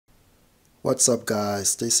What's up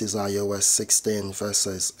guys, this is iOS 16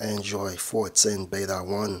 versus Android 14 Beta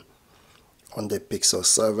 1 on the Pixel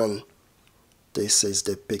 7. This is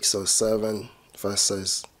the Pixel 7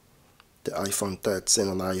 versus the iPhone 13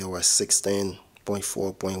 on iOS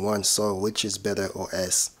 16.4.1. So which is better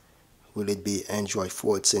OS? Will it be Android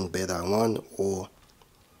 14 Beta 1 or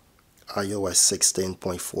iOS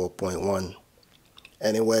 16.4.1?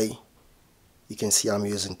 Anyway, you can see I'm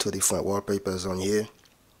using two different wallpapers on here.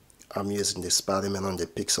 I'm using the Spider-Man on the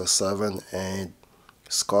Pixel 7 and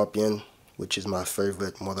Scorpion, which is my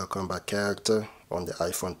favorite Mortal Kombat character, on the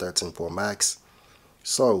iPhone 13 Pro Max.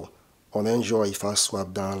 So on Android, if I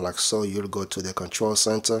swap down like so, you'll go to the control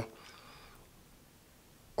center.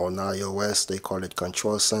 On iOS they call it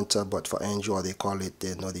control center, but for Android they call it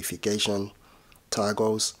the notification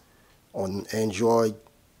toggles. On Android,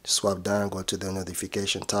 swap down, go to the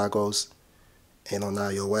notification toggles. And on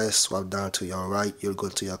iOS, swap down to your right, you'll go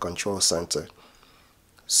to your control center.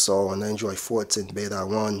 So on Android 14 Beta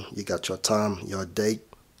 1, you got your time, your date,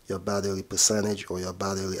 your battery percentage or your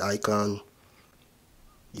battery icon.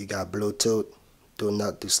 You got Bluetooth, do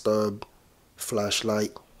not disturb,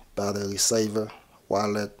 flashlight, battery saver,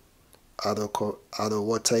 wallet, auto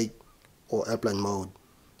rotate, or airplane mode.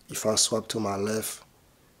 If I swap to my left,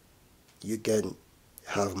 you can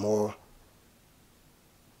have more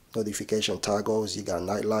notification toggles. You got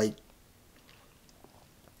nightlight,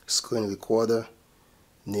 screen recorder,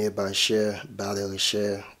 nearby share, battery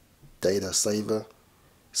share, data saver,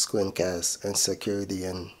 screencast, and security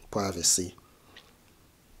and privacy.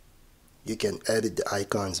 You can edit the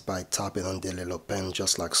icons by tapping on the little pen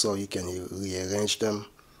just like so. You can rearrange them,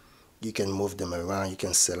 you can move them around, you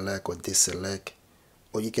can select or deselect,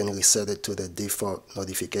 or you can reset it to the default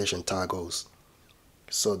notification toggles.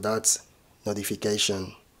 So that's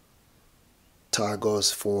notification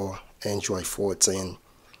toggles for Android 14.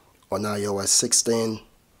 On iOS 16,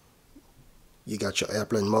 you got your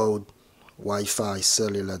airplane mode, Wi-Fi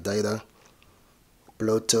cellular data,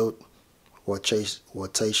 Bluetooth,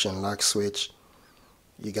 rotation lock switch,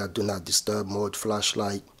 you got do not disturb mode,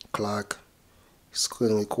 flashlight, clock,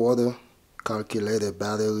 screen recorder, calculator,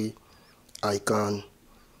 battery, icon,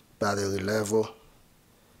 battery level,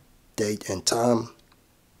 date and time,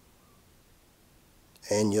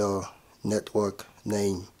 and your network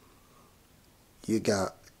name. You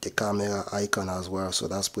got the camera icon as well, so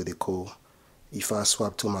that's pretty cool. If I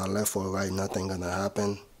swap to my left or right, nothing gonna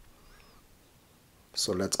happen.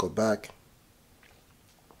 So let's go back.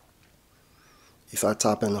 If I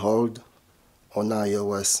tap and hold on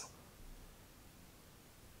iOS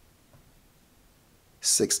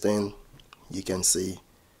 16, you can see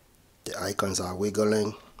the icons are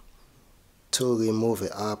wiggling. To remove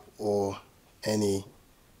an app or any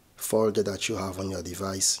folder that you have on your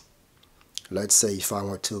device, let's say if I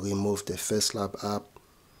want to remove the FaceLab app,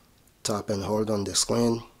 tap and hold on the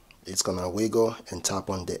screen, it's gonna wiggle, and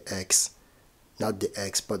tap on the X, not the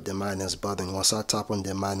X but the minus button. Once I tap on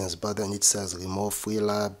the minus button, it says remove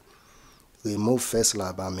FaceLab.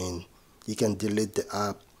 I mean, you can delete the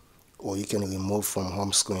app, or you can remove from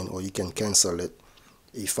home screen, or you can cancel it.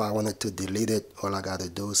 If I wanted to delete it, all I gotta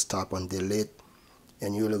do is tap on delete,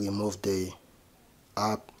 and you'll remove the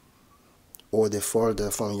app or the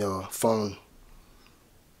folder from your phone.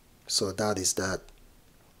 So that is that.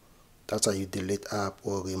 That's how you delete app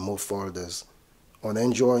or remove folders. On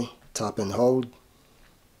Android, tap and hold.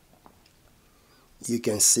 You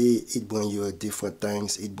can see it bring you different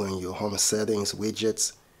things. It bring you home settings,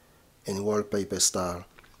 widgets, and wallpaper style.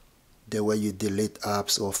 The way you delete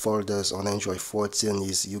apps or folders on Android 14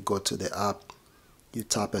 is you go to the app, you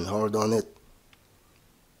tap and hold on it,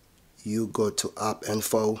 you go to app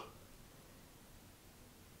info.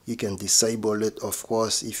 You can disable it, of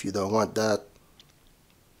course. If you don't want that,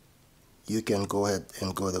 you can go ahead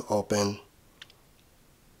and go to open.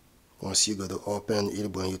 Once you go to open, it'll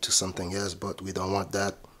bring you to something else, but we don't want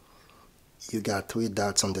that. You got three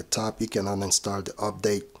dots on the top. You can uninstall the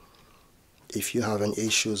update. If you have any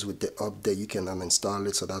issues with the update, you can uninstall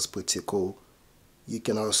it, so that's pretty cool. You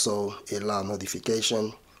can also allow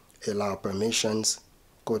notification, allow permissions,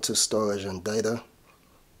 go to storage and data.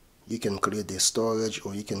 You can clear the storage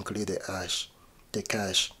or you can clear the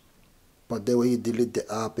cache. But the way you delete the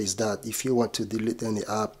app is that if you want to delete any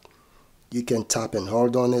app, you can tap and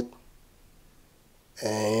hold on it,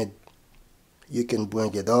 and you can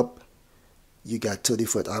bring it up. You got two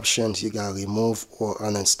different options. You got remove or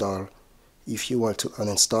uninstall. If you want to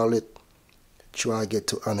uninstall it, drag it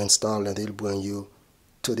to uninstall, and it'll bring you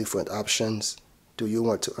two different options. Do you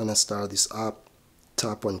want to uninstall this app?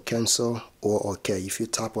 Tap on cancel or OK. If you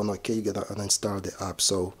tap on OK, you're gonna uninstall the app.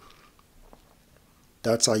 So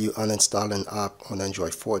That's how you uninstall an app on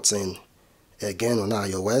Android 14. Again, on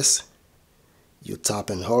iOS, you tap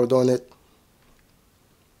and hold on it,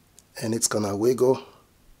 and it's gonna wiggle.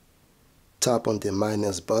 Tap on the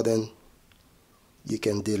minus button. You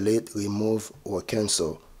can delete, remove, or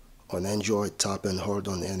cancel. On Android, tap and hold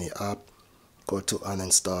on any app, go to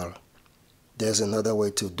uninstall. There's another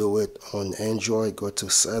way to do it. On Android, go to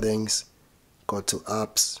settings, go to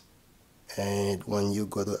apps, and when you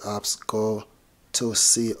go to apps, go to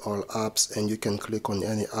see all apps, and you can click on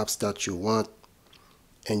any apps that you want,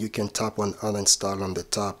 and you can tap on uninstall on the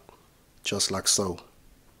top, just like so.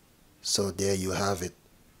 So there you have it.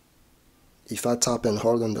 If I tap and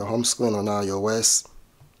hold on the home screen on iOS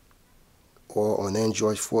or on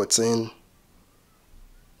Android 14,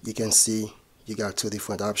 you can see you got two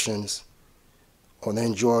different options. On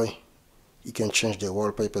Android, you can change the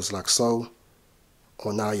wallpapers like so.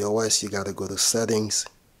 On iOS, you gotta go to settings.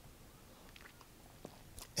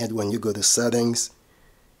 And when you go to settings,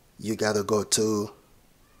 you gotta go to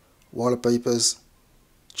wallpapers,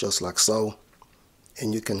 just like so.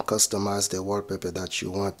 And you can customize the wallpaper that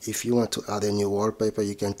you want. If you want to add a new wallpaper,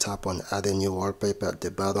 you can tap on add a new wallpaper at the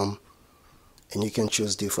bottom, and you can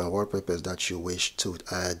choose different wallpapers that you wish to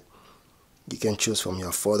add. You can choose from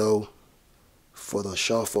your photo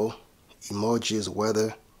shuffle, emojis,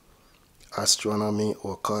 weather, astronomy,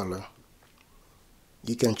 or color.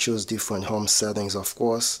 You can choose different home settings, of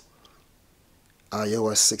course.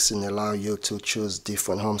 iOS 16 allows you to choose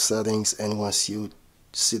different home settings, and once you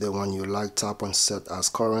see the one you like, tap on set as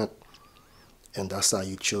current, and that's how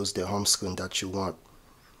you choose the home screen that you want.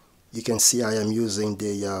 You can see I am using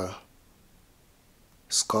the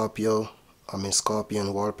scorpion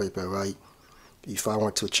wallpaper, right? If I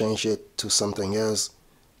want to change it to something else,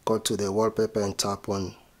 go to the wallpaper and tap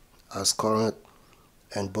on as current,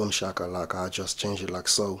 and boom shakalaka, I just change it like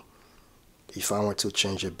so. If I want to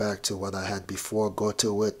change it back to what I had before, go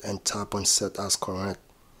to it and tap on set as current,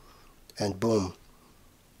 and boom.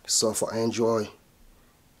 So for Android,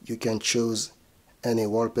 you can choose any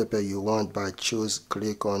wallpaper you want by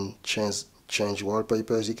click on change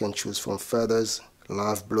wallpapers. You can choose from feathers,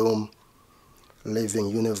 live bloom, living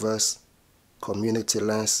universe, community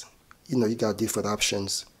lens. You got different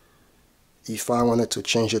options. If I wanted to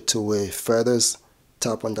change it to a feathers,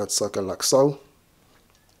 tap on that circle like so,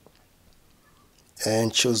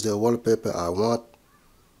 and choose the wallpaper I want.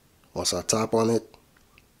 Once I tap on it,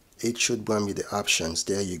 it should bring me the options.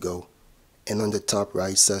 There you go. And on the top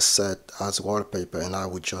right, it says set as wallpaper, and I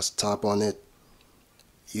would just tap on it.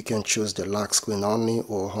 You can choose the lock screen only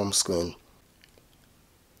or home screen.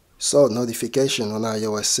 So notification on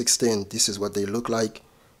iOS 16, this is what they look like.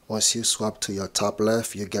 Once you swap to your top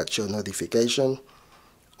left, you get your notification.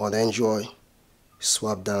 On Android,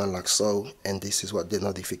 swap down like so, and this is what the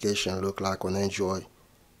notification look like on Android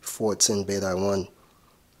 14 beta 1.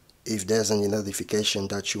 If there's any notification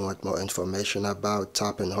that you want more information about,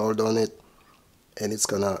 tap and hold on it, and it's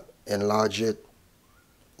gonna enlarge it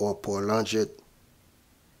or prolong it.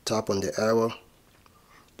 Tap on the arrow.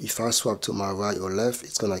 If I swap to my right or left,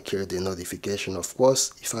 it's gonna carry the notification, of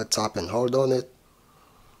course. If I tap and hold on it,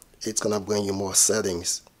 it's gonna bring you more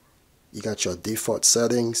settings. You got your default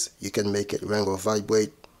settings. You can make it ring or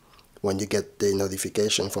vibrate when you get the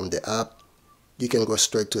notification from the app. You can go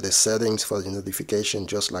straight to the settings for the notification,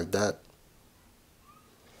 just like that.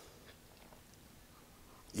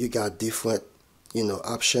 You got different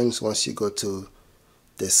options once you go to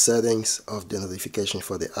the settings of the notification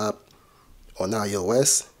for the app. On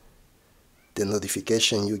iOS, the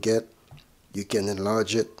notification you get, you can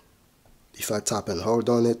enlarge it. If I tap and hold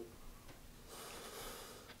on it,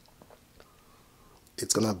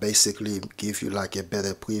 it's gonna basically give you like a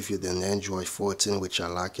better preview than Android 14, which I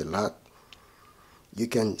like a lot. You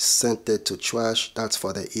can send it to trash. That's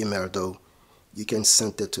for the email though. You can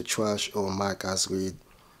send it to trash or mark as read.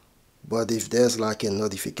 But if there's like a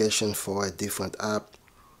notification for a different app,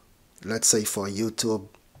 let's say for YouTube,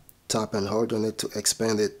 tap and hold on it to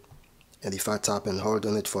expand it. And if I tap and hold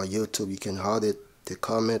on it for YouTube, you can hold it, the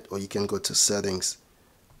comment, or you can go to settings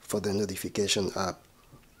for the notification app,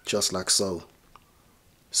 just like so.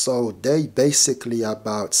 So they basically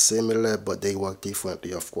about similar, but they work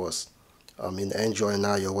differently, of course. Android and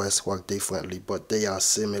iOS work differently, but they are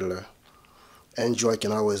similar. Android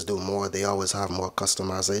can always do more. They always have more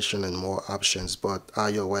customization and more options, but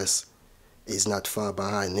iOS is not far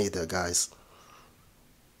behind neither, guys.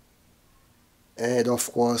 And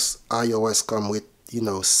of course, iOS come with,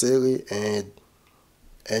 Siri, and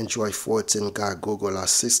Android 14 got Google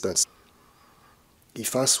Assistant.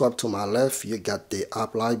 If I swap to my left, you got the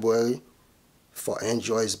app library. For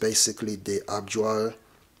Android, it's basically the app drawer.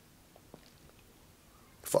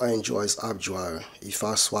 For Android's app drawer, if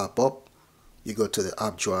I swipe up, you go to the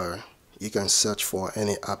app drawer. You can search for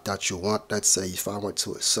any app that you want. Let's say if I want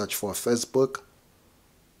to search for Facebook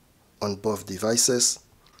on both devices.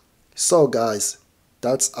 So guys,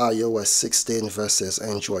 that's iOS 16 versus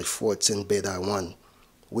Android 14 beta 1.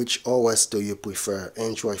 Which OS do you prefer,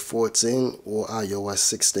 Android 14 or iOS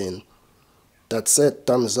 16? That's it.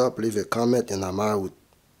 Thumbs up, leave a comment, and I'm out.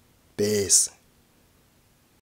 Peace.